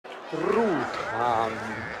Truthahn.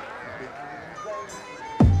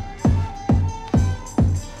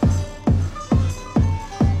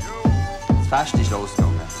 Das Fest ist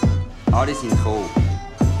losgegangen. Alle sind gekommen.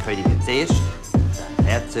 Die Königin zuerst, dann die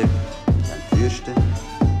Herzog, dann die Fürsten, dann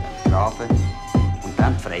die Grafen und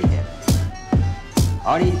dann die Freiherren.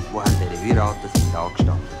 Alle, die heiraten, sind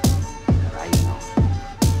angestanden. Der Reihe nach.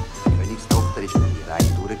 Die Königstochter ist durch die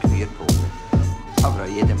Reihe durchgeführt worden. Aber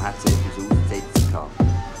an jedem hat sie etwas auszusetzen gehabt.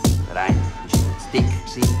 Der eine war zu dick.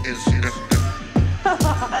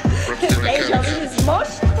 Der ist ja wie ein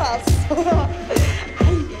Mostfass.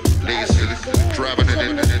 Driving it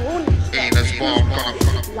in this bomb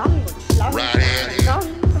right here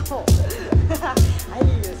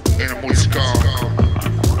in a moose car,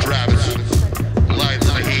 driving lights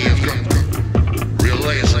in the head,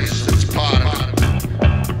 relations, it's part of it,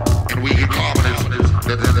 and we get confidence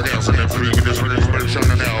that nothing else in that freak and this one is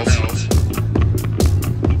something else.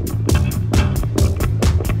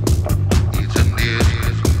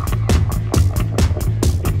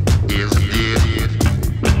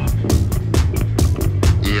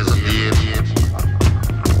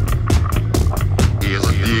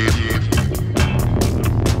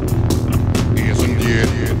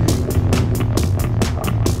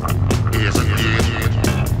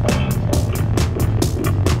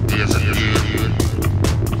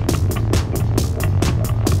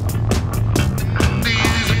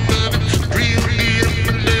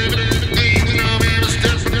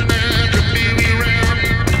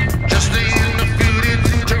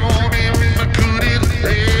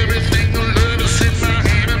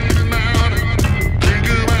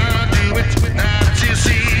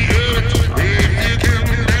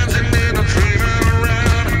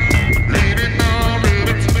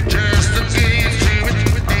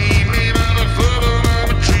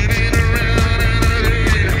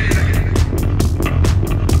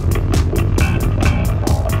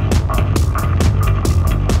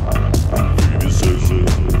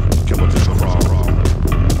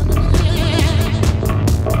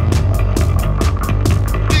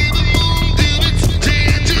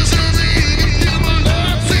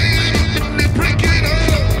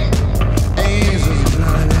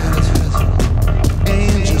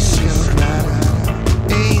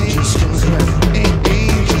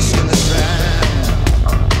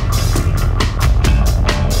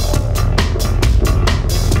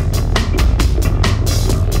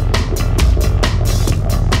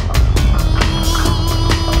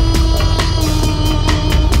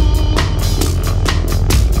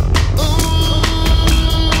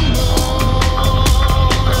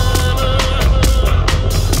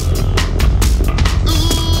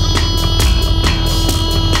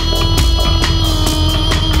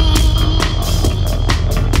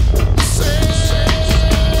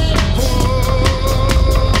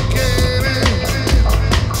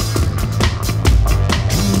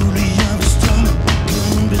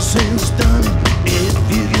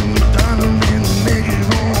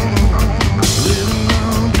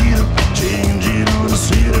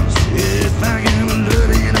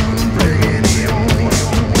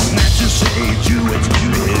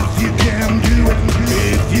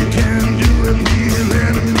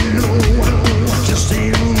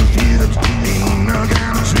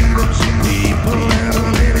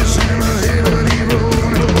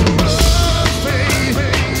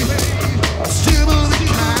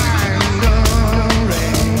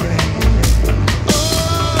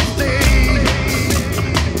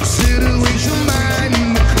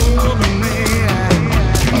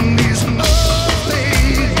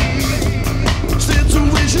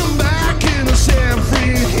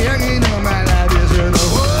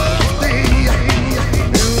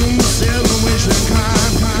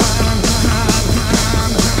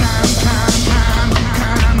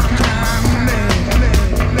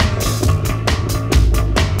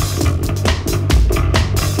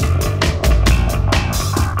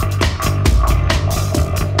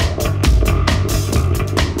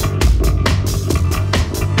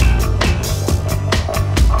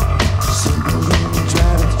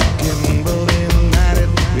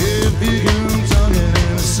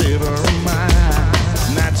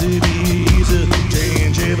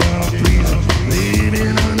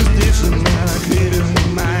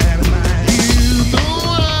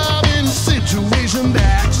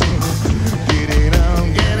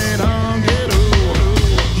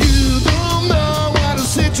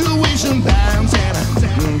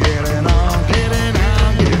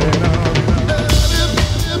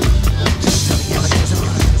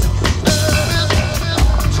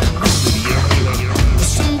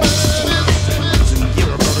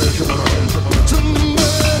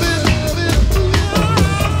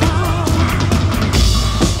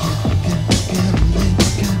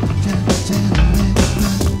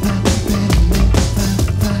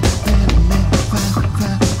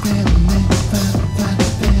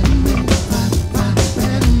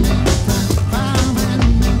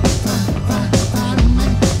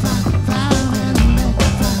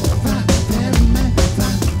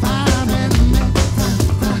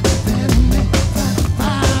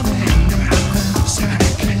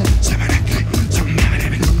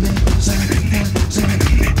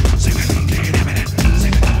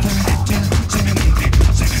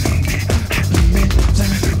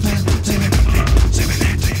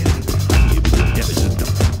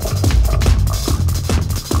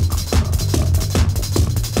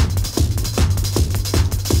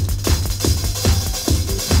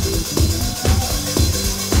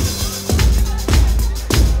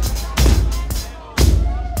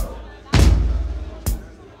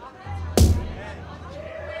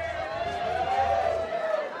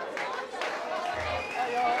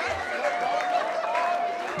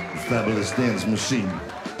 Fabulous Dance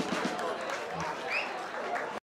Machine.